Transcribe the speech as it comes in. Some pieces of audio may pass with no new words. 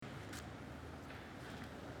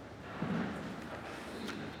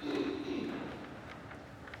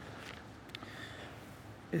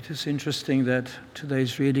It is interesting that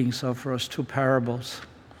today's readings offer us two parables.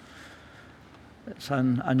 It's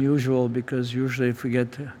unusual because usually if we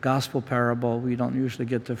get the gospel parable, we don't usually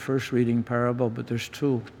get the first reading parable, but there's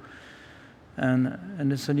two. And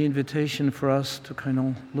it's an invitation for us to kind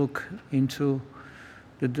of look into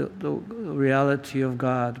the reality of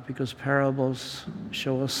God, because parables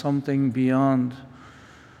show us something beyond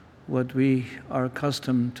what we are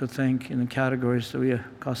accustomed to think in the categories that we are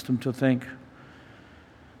accustomed to think.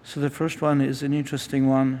 So the first one is an interesting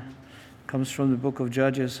one. It comes from the book of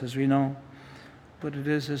Judges, as we know. What it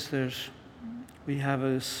is we have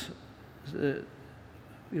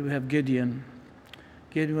Gideon.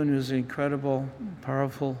 Gideon was an incredible,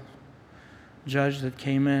 powerful judge that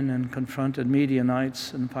came in and confronted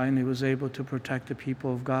Midianites and finally was able to protect the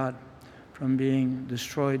people of God from being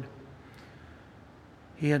destroyed.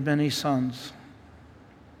 He had many sons.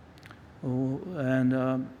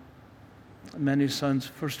 Many sons.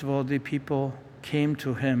 First of all, the people came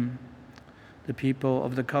to him. The people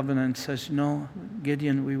of the covenant says, "No,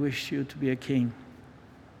 Gideon, we wish you to be a king."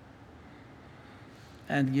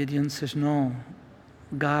 And Gideon says, "No,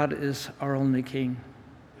 God is our only king.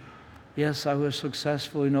 Yes, I was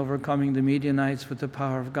successful in overcoming the Midianites with the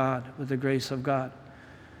power of God, with the grace of God.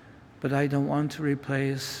 But I don't want to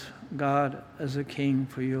replace God as a king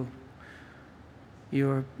for you.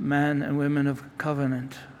 You're men and women of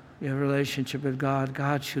covenant. You have a relationship with God.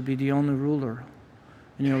 God should be the only ruler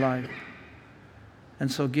in your life."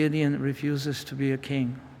 And so Gideon refuses to be a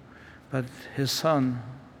king. But his son,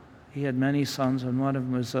 he had many sons, and one of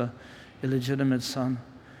them was an illegitimate son.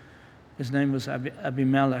 His name was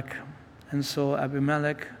Abimelech. And so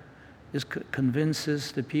Abimelech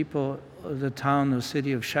convinces the people of the town, the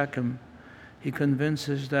city of Shechem, he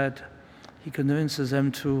convinces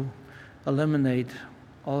them to eliminate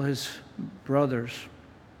all his brothers,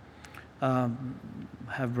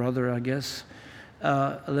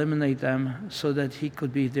 eliminate them so that he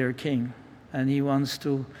could be their king. And he wants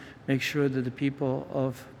to make sure that the people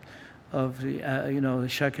of the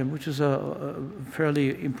Shechem, which is a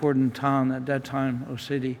fairly important town at that time, or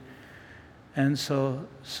city. And so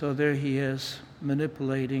there he is,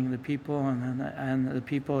 manipulating the people, and the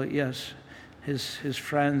people, yes, his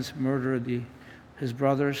friends murder his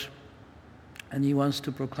brothers, and he wants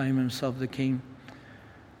to proclaim himself the king.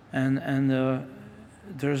 And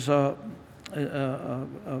there's a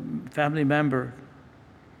family member.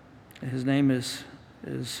 His name is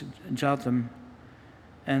Jotham,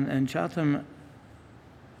 and Jotham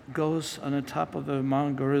goes on the top of the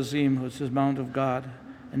Mount Gerizim, which is Mount of God,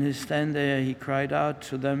 and he stand there. He cried out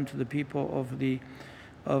to the people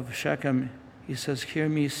of Shechem. He says, "Hear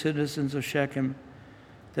me, citizens of Shechem,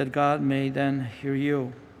 that God may then hear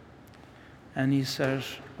you." And he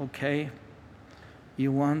says, "Okay,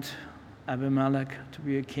 you want Abimelech to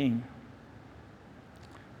be a king."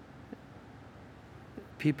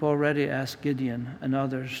 People already asked Gideon and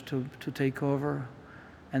others to take over,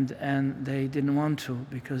 and they didn't want to,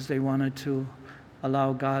 because they wanted to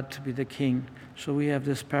allow God to be the king. So we have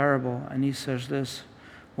this parable, and he says this: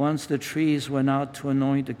 "Once the trees went out to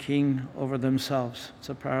anoint a king over themselves." It's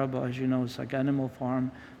a parable, as you know. It's like Animal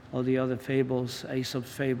Farm, all the other fables,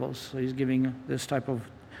 Aesop's fables. So he's giving this type of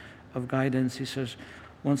guidance. He says,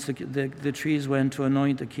 once the trees went to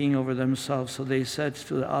anoint the king over themselves, so they said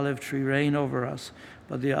to the olive tree, "Reign over us."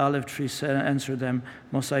 But the olive tree answered them,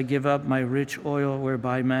 "Must I give up my rich oil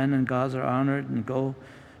whereby men and gods are honored and go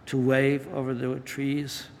to wave over the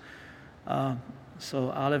trees?"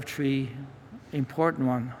 So olive tree, important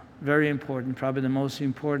one, very important, probably the most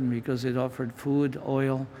important, because it offered food,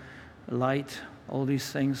 oil, light, all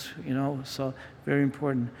these things, so very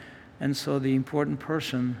important. And so the important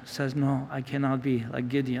person says, "No, I cannot be like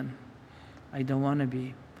Gideon. I don't want to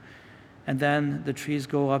be." And then the trees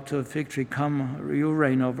go up to a fig tree. "Come, you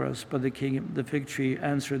reign over us." But the fig tree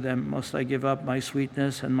answered them, "Must I give up my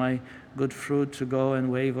sweetness and my good fruit to go and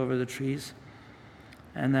wave over the trees?"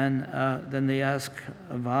 And then they ask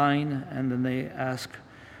a vine, and then they ask,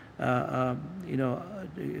 the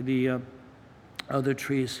other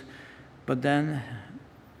trees. But then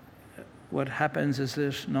what happens is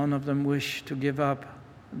this: none of them wish to give up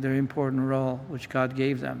their important role which God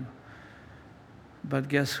gave them. But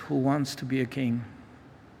guess who wants to be a king?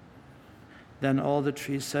 Then all the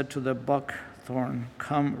trees said to the buckthorn,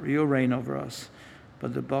 "Come, you reign over us."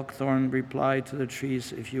 But the buckthorn replied to the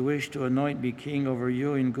trees, "If you wish to anoint me king over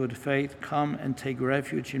you in good faith, come and take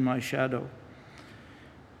refuge in my shadow."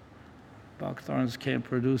 Buckthorns can't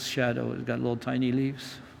produce shadow. It's got little tiny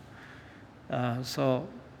leaves. So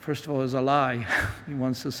first of all, is a lie. He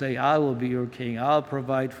wants to say, I will be your king, I'll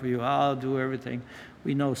provide for you, I'll do everything.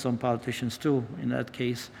 We know some politicians too, in that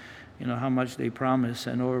case, how much they promise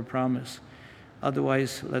and overpromise.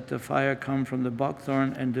 Otherwise, let the fire come from the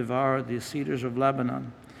buckthorn and devour the cedars of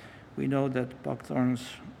Lebanon. We know that buckthorns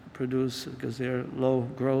produce, because they're low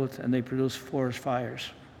growth, and they produce forest fires.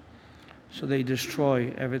 So they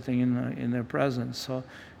destroy everything in their presence. So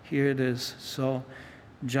here it is. So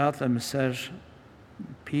Jotham says,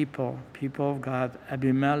 people of God,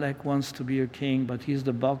 Abimelech wants to be your king, but he's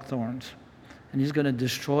the buckthorns, and he's going to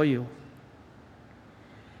destroy you.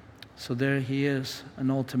 So there he is, and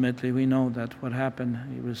ultimately we know that what happened,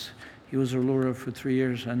 he was a ruler for 3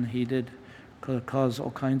 years, and he did cause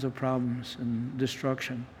all kinds of problems and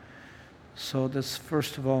destruction. So that's,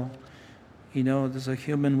 first of all, there's a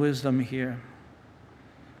human wisdom here.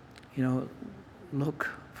 Look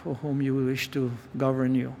for whom you wish to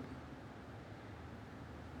govern you.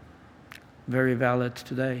 Very valid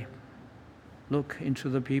today. Look into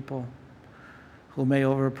the people who may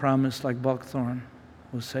overpromise like buckthorn,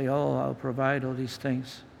 who say, oh, I'll provide all these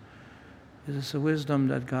things. It is a wisdom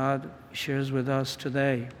that God shares with us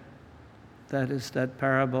today. That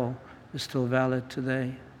parable is still valid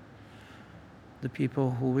today. The people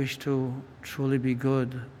who wish to truly be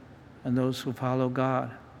good and those who follow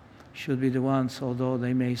God should be the ones, although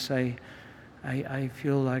they may say, I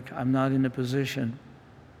feel like I'm not in a position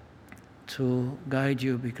to guide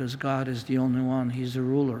you because God is the only one. He's the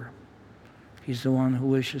ruler. He's the one who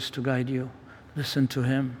wishes to guide you. Listen to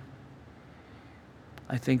him.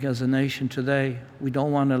 I think as a nation today, we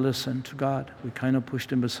don't want to listen to God. We kind of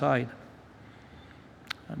pushed him aside.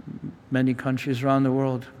 Many countries around the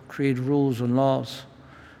world create rules and laws.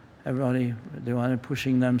 Everybody, they want to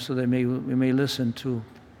pushing them so we may listen to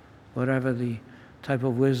whatever the type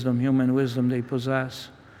of wisdom, human wisdom they possess.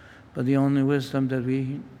 But the only wisdom that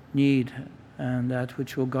we need, and that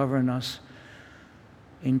which will govern us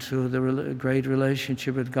into the great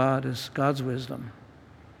relationship with God, is God's wisdom.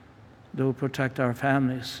 That will protect our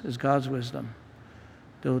families is God's wisdom.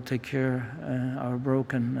 That will take care of our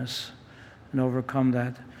brokenness and overcome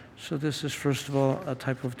that. So this is, first of all, a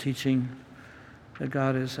type of teaching that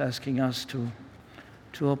God is asking us to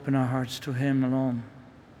open our hearts to him alone.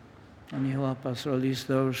 And he'll help us, or at least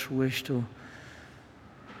those who wish to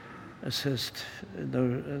assist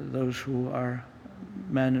those who are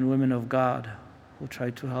men and women of God, who try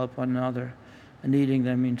to help one another and leading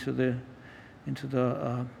them into the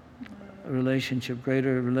relationship,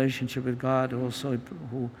 greater relationship with God, also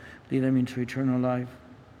who lead them into eternal life.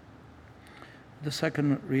 The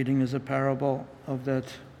second reading is a parable of that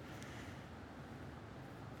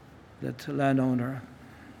landowner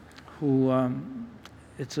who,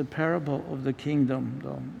 it's a parable of the kingdom,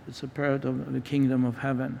 though. It's a parable of the kingdom of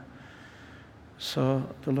heaven. So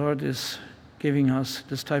the Lord is giving us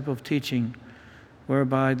this type of teaching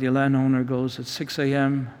whereby the landowner goes at 6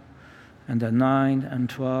 a.m. and at 9 and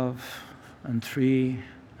 12 and 3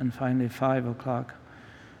 and finally 5 o'clock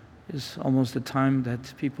is almost the time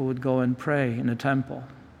that people would go and pray in the temple.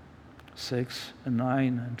 6 and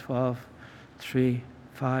 9 and 12, 3,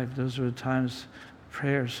 5, those are the times of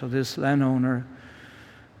prayer. So this landowner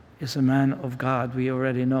is a man of God, we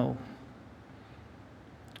already know.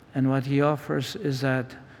 And what he offers is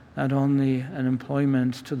that not only an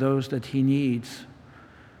employment to those that he needs,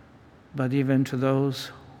 but even to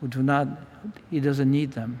those who do not, he doesn't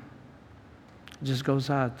need them. He just goes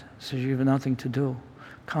out, says, you have nothing to do.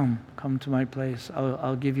 Come to my place.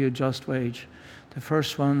 I'll give you a just wage. The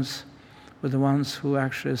first ones were the ones who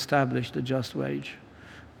actually established the just wage.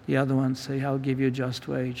 The other ones say, I'll give you a just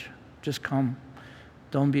wage. Just come.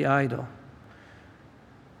 Don't be idle.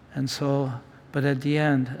 And so, but at the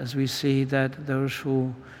end, as we see that those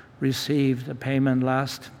who received the payment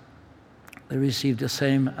last, they received the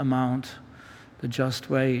same amount, the just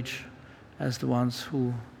wage, as the ones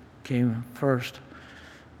who came first.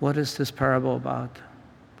 What is this parable about?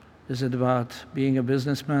 Is it about being a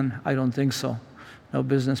businessman? I don't think so. No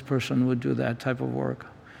business person would do that type of work.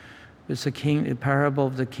 It's a parable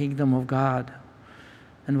of the kingdom of God.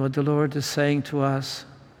 And what the Lord is saying to us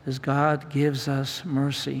is God gives us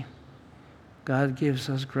mercy. God gives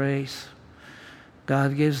us grace.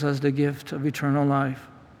 God gives us the gift of eternal life.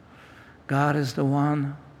 God is the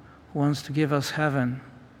one who wants to give us heaven.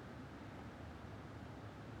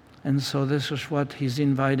 And so this is what he's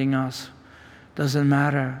inviting us. Doesn't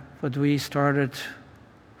matter what we started,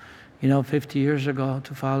 50 years ago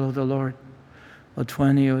to follow the Lord, or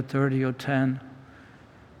 20 or 30 or 10,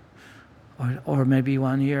 or maybe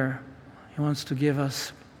 1 year. He wants to give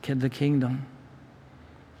us the kingdom.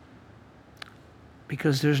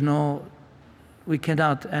 Because there's no we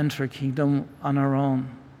cannot enter kingdom on our own.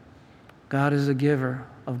 God is a giver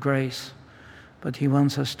of grace, but he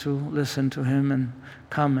wants us to listen to him and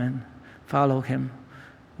come and follow him.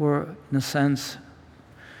 We're, in a sense,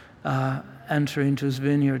 enter into his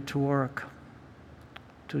vineyard to work,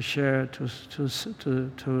 to share,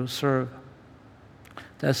 to serve.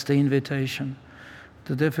 That's the invitation.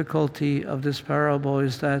 The difficulty of this parable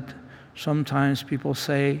is that sometimes people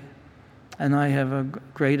say, and I have a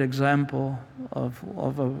great example of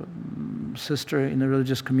a sister in the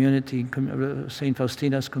religious community, St.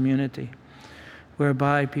 Faustina's community,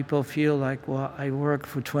 whereby people feel like, well, I worked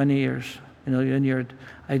for 20 years in a vineyard.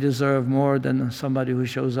 I deserve more than somebody who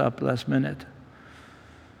shows up last minute.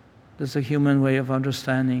 There's a human way of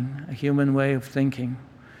understanding, a human way of thinking.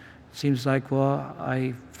 It seems like, well,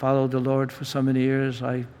 I followed the Lord for so many years,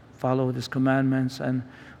 I followed his commandments, and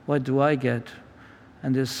what do I get?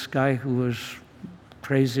 And this guy who was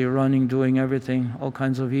crazy, running, doing everything, all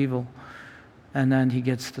kinds of evil, and then he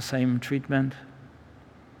gets the same treatment.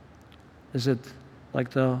 Is it like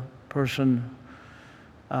the person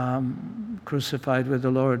crucified with the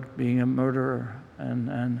Lord being a murderer,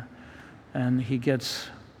 and he gets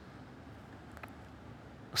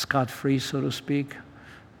scot-free, so to speak,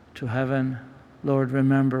 to heaven? Lord,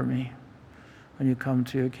 remember me when you come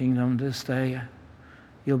to your kingdom this day.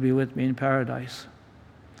 You'll be with me in paradise.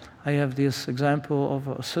 I have this example of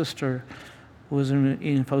a sister who was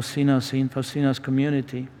in Faustina's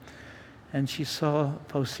community, and she saw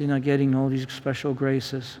Faustina getting all these special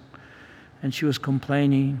graces, and she was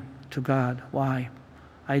complaining to God, why?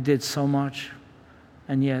 I did so much,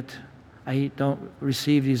 and yet I don't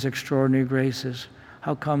receive these extraordinary graces.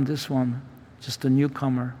 How come this one, just a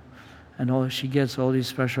newcomer, and she gets all these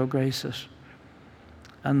special graces?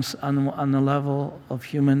 And on the level of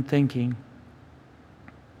human thinking,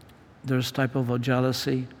 there's type of a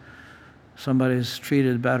jealousy. Somebody's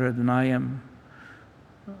treated better than I am.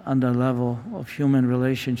 On the level of human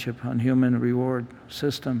relationship, on human reward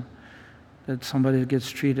system, that somebody gets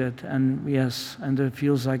treated, and yes, and it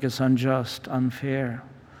feels like it's unjust, unfair.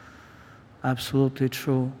 Absolutely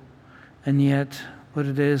true. And yet, what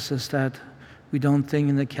it is that we don't think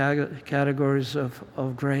in the categories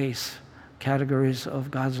of grace, categories of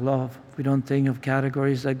God's love. We don't think of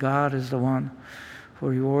categories that God is the one who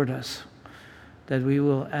reward us, that we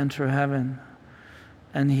will enter heaven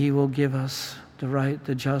and he will give us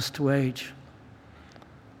the just wage.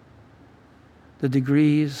 The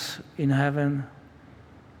degrees in heaven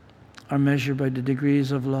are measured by the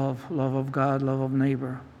degrees of love of God, love of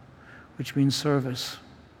neighbor, which means service.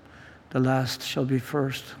 The last shall be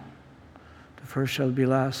first. The first shall be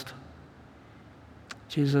last.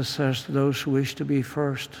 Jesus says, those who wish to be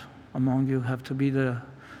first among you have to be the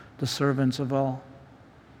servants of all.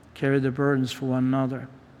 Carry the burdens for one another.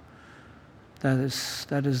 That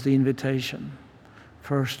is the invitation.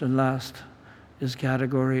 First and last is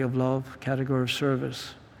category of love, category of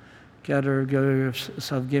service, category of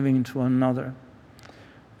self-giving to one another.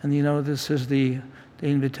 And this is the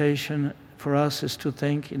invitation for us, is to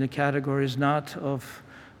think in the categories not of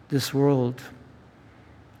this world,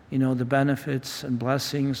 the benefits and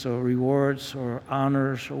blessings or rewards or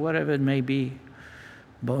honors or whatever it may be,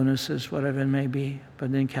 bonuses, whatever it may be,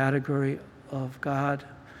 but in category of God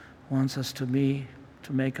wants us to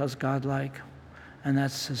make us God-like, and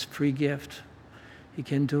that's his free gift. He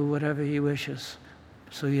can do whatever he wishes.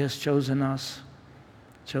 So he has chosen us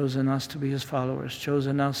to be his followers,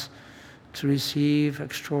 chosen us to receive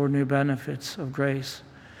extraordinary benefits of grace.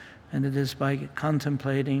 And it is by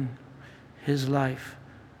contemplating his life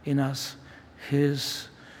in us, his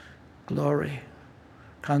glory,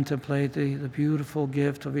 contemplate the beautiful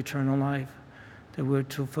gift of eternal life that we're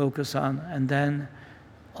to focus on, and then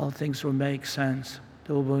all things will make sense.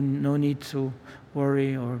 There will be no need to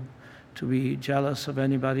worry or to be jealous of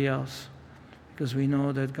anybody else, because we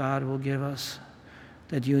know that God will give us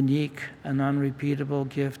that unique and unrepeatable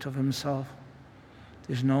gift of himself.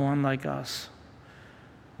 There's no one like us.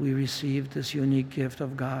 We received this unique gift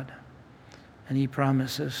of God, and he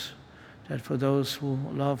promises that for those who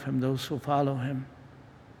love him, those who follow him,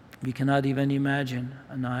 we cannot even imagine.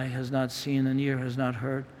 An eye has not seen, an ear has not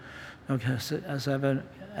heard, nor has ever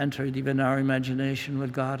entered even our imagination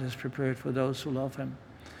what God has prepared for those who love him.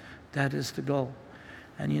 That is the goal.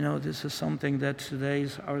 And this is something that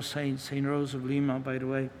today's our saint, St. Rose of Lima, by the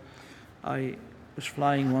way. I was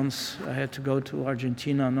flying once. I had to go to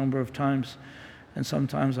Argentina a number of times, and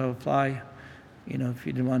sometimes I would fly, if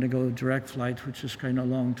you didn't want to go direct flight, which is kind of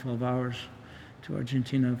long, 12 hours to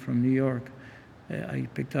Argentina from New York. I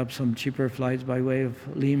picked up some cheaper flights by way of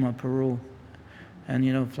Lima, Peru.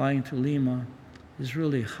 And flying to Lima, is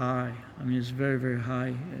really high. I mean, it's very, very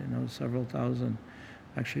high, several thousand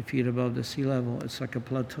actually feet above the sea level. It's like a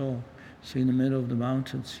plateau. So in the middle of the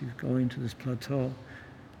mountains, you go into this plateau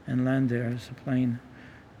and land there as a plane.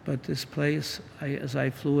 But this place, as I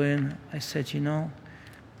flew in, I said,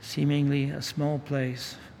 seemingly a small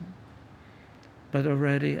place, but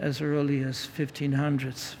already as early as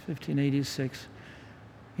 1500s, 1586,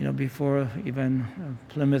 before even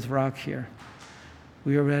Plymouth Rock here,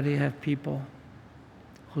 we already have people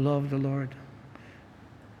who love the Lord.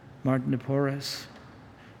 Martin de Porres,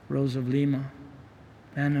 Rose of Lima,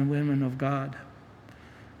 men and women of God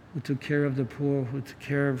who took care of the poor, who took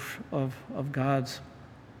care of God's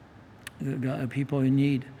people in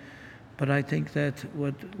need. But I think that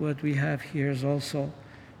what we have here is also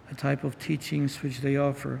a type of teachings which they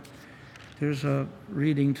offer. There's a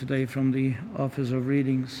reading today from the Office of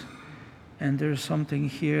Readings, and there's something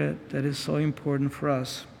here that is so important for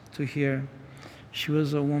us to hear. She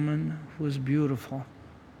was a woman who was beautiful.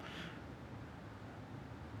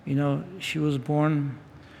 She was born,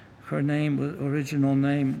 her original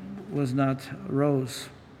name was not Rose.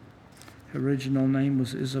 Her original name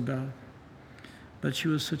was Isabel. But she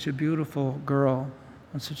was such a beautiful girl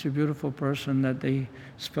and such a beautiful person that they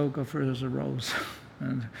spoke of her as a rose.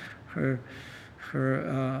 And her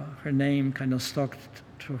name kind of stuck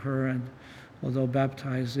to her, and although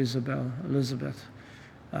baptized Elizabeth,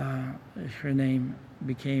 her name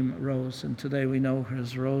became Rose, and today we know her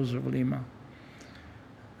as Rose of Lima.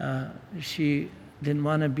 She didn't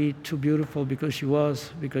want to be too beautiful because she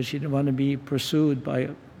didn't want to be pursued by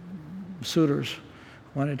suitors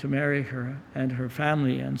who wanted to marry her and her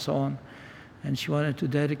family and so on. And she wanted to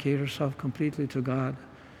dedicate herself completely to God.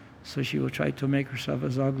 So she would try to make herself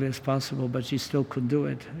as ugly as possible, but she still could do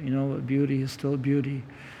it. Beauty is still beauty.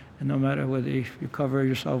 And no matter whether you cover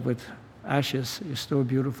yourself with ashes, you're still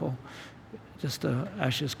beautiful. Just the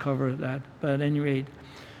ashes cover that. But at any rate,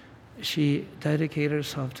 she dedicated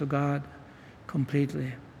herself to God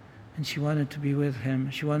completely. And she wanted to be with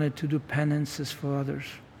Him. She wanted to do penances for others.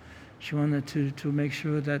 She wanted to make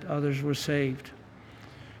sure that others were saved.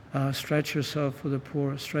 Stretch herself for the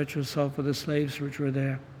poor, stretch herself for the slaves which were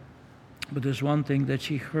there. But there's one thing that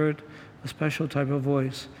she heard, a special type of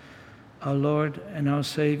voice. Our Lord and our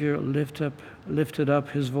Savior lifted up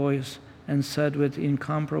His voice and said with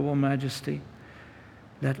incomparable majesty,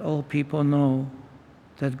 "Let all people know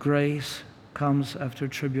that grace comes after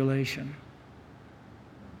tribulation."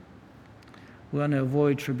 We want to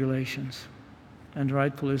avoid tribulations, and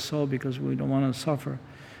rightfully so, because we don't want to suffer.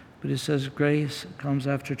 But it says grace comes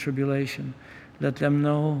after tribulation. Let them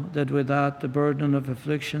know that without the burden of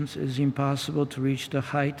afflictions it is impossible to reach the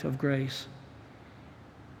height of grace.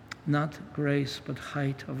 Not grace, but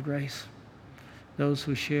height of grace. Those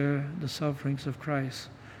who share the sufferings of Christ,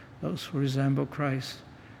 those who resemble Christ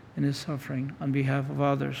in His suffering on behalf of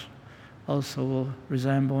others, also will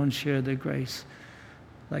resemble and share the grace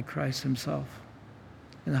like Christ Himself.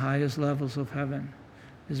 And the highest levels of heaven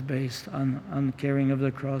is based on carrying of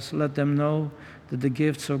the cross. Let them know that the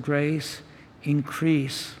gifts of grace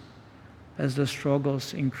increase as the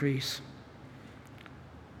struggles increase.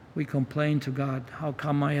 We complain to God, how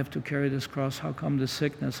come I have to carry this cross? How come the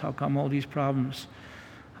sickness? How come all these problems?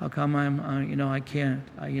 How come I can't?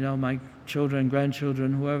 My children,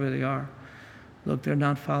 grandchildren, whoever they are, look, they're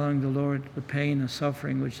not following the Lord, the pain and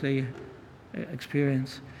suffering which they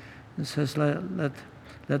experience. It says,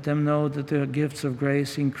 let them know that the gifts of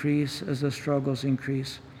grace increase as the struggles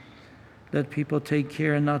increase. Let people take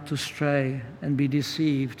care not to stray and be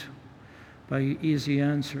deceived by easy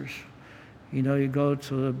answers. You go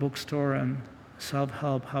to the bookstore and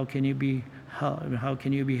self-help, how can you be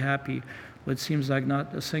happy? Well, it seems like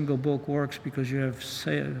not a single book works because you have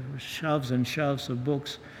shelves and shelves of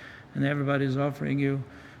books, and everybody's offering you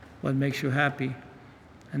what makes you happy.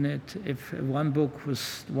 And if one book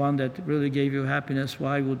was one that really gave you happiness,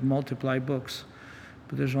 why would multiply books?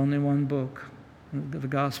 But there's only one book, the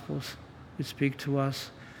Gospels, which speak to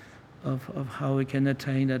us of how we can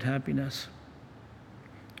attain that happiness.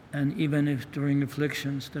 And even if during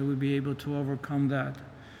afflictions, that we be able to overcome that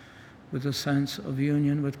with a sense of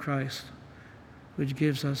union with Christ, which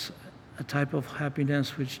gives us a type of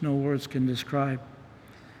happiness which no words can describe.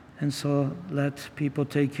 And so let people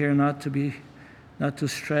take care not to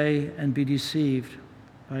stray and be deceived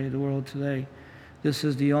by the world today. This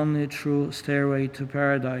is the only true stairway to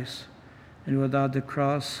paradise, and without the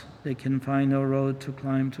cross, they can find no road to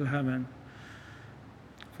climb to heaven.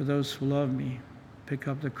 For those who love me, pick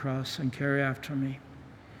up the cross and carry after me.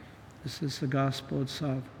 This is the gospel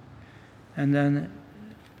itself. And then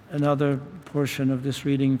another portion of this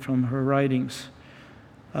reading from her writings.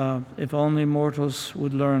 If only mortals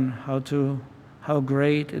would learn how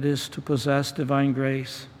great it is to possess divine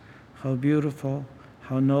grace, how beautiful,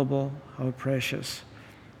 how noble, how precious.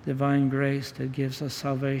 Divine grace that gives us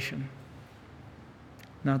salvation,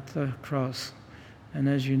 not the cross. And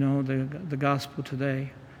as you know, the gospel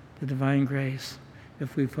today, the divine grace.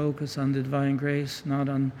 If we focus on the divine grace, not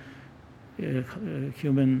on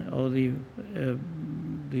human or the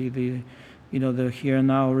here and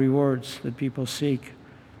now rewards that people seek,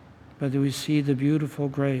 but we see the beautiful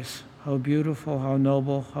grace. How beautiful, how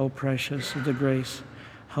noble, how precious is the grace.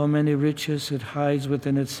 How many riches it hides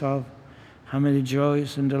within itself. How many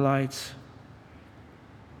joys and delights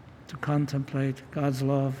to contemplate God's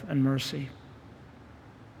love and mercy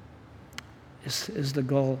is the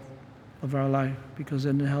goal of our life, because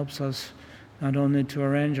it helps us not only to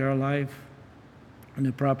arrange our life in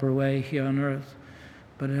the proper way here on earth,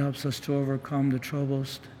 but it helps us to overcome the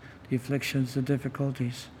troubles, the afflictions, the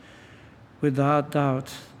difficulties. Without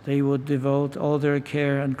doubt, they would devote all their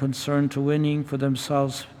care and concern to winning for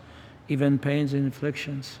themselves even pains and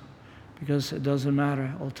afflictions, because it doesn't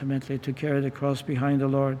matter ultimately to carry the cross behind the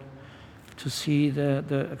Lord, to see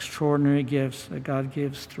the extraordinary gifts that God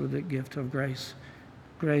gives through the gift of grace.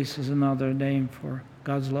 Grace is another name for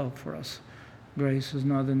God's love for us. Grace is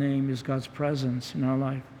another name, is God's presence in our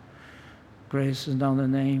life. Grace is another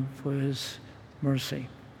name for His mercy.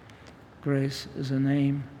 Grace is a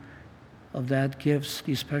name of that gifts,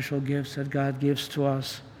 these special gifts that God gives to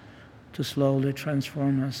us to slowly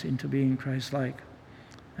transform us into being Christ-like.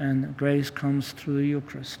 And grace comes through the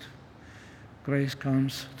Eucharist. Grace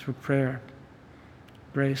comes through prayer.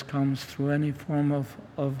 Grace comes through any form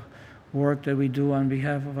of work that we do on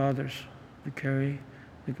behalf of others. We carry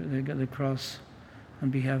the cross on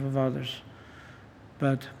behalf of others.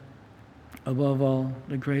 But above all,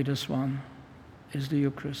 the greatest one is the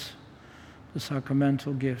Eucharist, the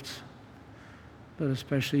sacramental gifts, but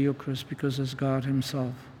especially Eucharist, because it's God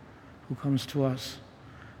Himself who comes to us.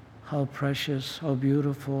 How precious, how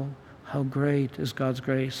beautiful, how great is God's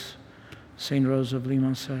grace, St. Rose of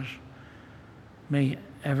Lima says. May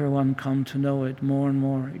everyone come to know it more and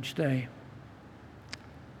more each day,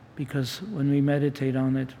 because when we meditate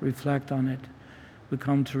on it, reflect on it, we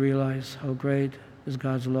come to realize how great is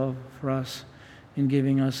God's love for us in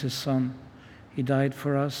giving us His Son. He died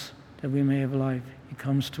for us that we may have life. He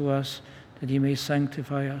comes to us that He may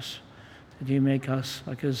sanctify us, that He make us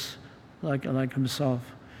like Himself.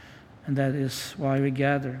 And that is why we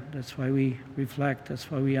gather. That's why we reflect. That's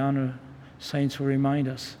why we honor saints who remind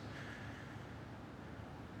us.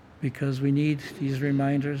 Because we need these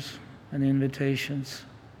reminders and invitations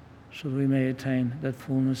so that we may attain that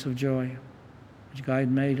fullness of joy which God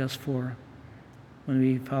made us for when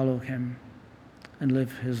we follow Him and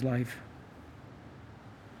live His life.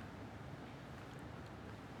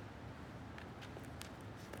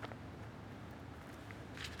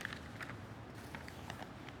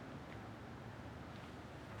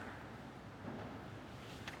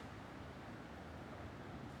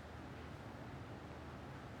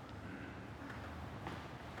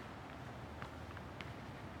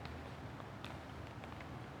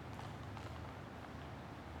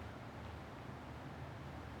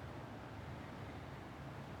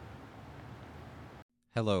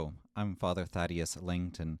 Hello, I'm Father Thaddeus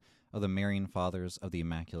Langton of the Marian Fathers of the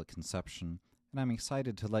Immaculate Conception, and I'm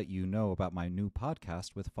excited to let you know about my new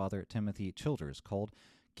podcast with Father Timothy Childers called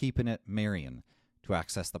Keepin' It Marian. To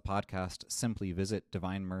access the podcast, simply visit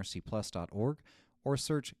divinemercyplus.org or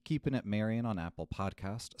search Keepin' It Marian on Apple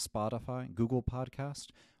Podcast, Spotify, Google Podcast,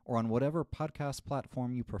 or on whatever podcast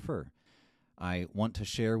platform you prefer. I want to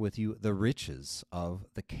share with you the riches of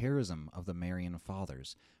the charism of the Marian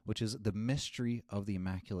Fathers, which is the mystery of the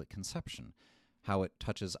Immaculate Conception, how it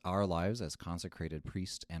touches our lives as consecrated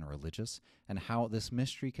priests and religious, and how this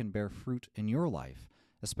mystery can bear fruit in your life,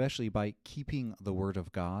 especially by keeping the Word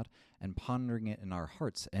of God and pondering it in our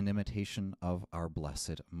hearts in imitation of our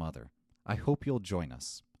Blessed Mother. I hope you'll join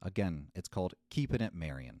us. Again, it's called Keepin' It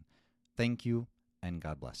Marian. Thank you, and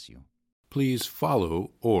God bless you. Please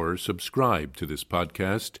follow or subscribe to this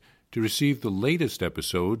podcast to receive the latest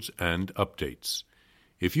episodes and updates.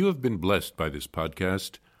 If you have been blessed by this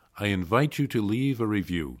podcast, I invite you to leave a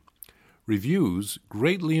review. Reviews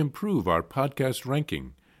greatly improve our podcast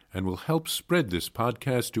ranking and will help spread this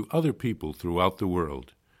podcast to other people throughout the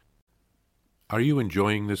world. Are you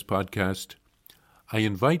enjoying this podcast? I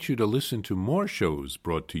invite you to listen to more shows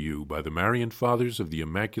brought to you by the Marian Fathers of the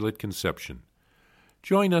Immaculate Conception.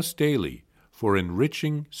 Join us daily for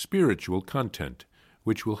enriching spiritual content,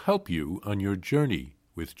 which will help you on your journey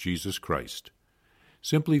with Jesus Christ.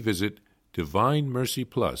 Simply visit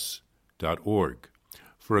divinemercyplus.org.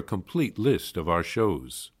 for a complete list of our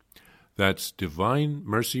shows. That's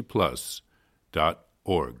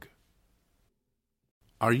DivineMercyPlus.org.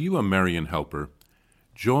 Are you a Marian helper?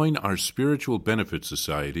 Join our Spiritual Benefit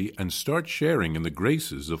Society and start sharing in the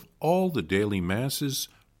graces of all the daily masses,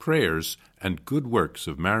 prayers, and good works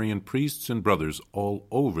of Marian priests and brothers all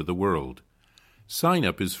over the world. Sign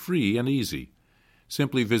up is free and easy.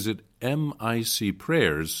 Simply visit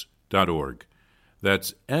micprayers.org.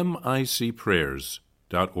 That's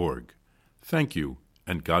micprayers.org. Thank you,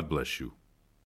 and God bless you.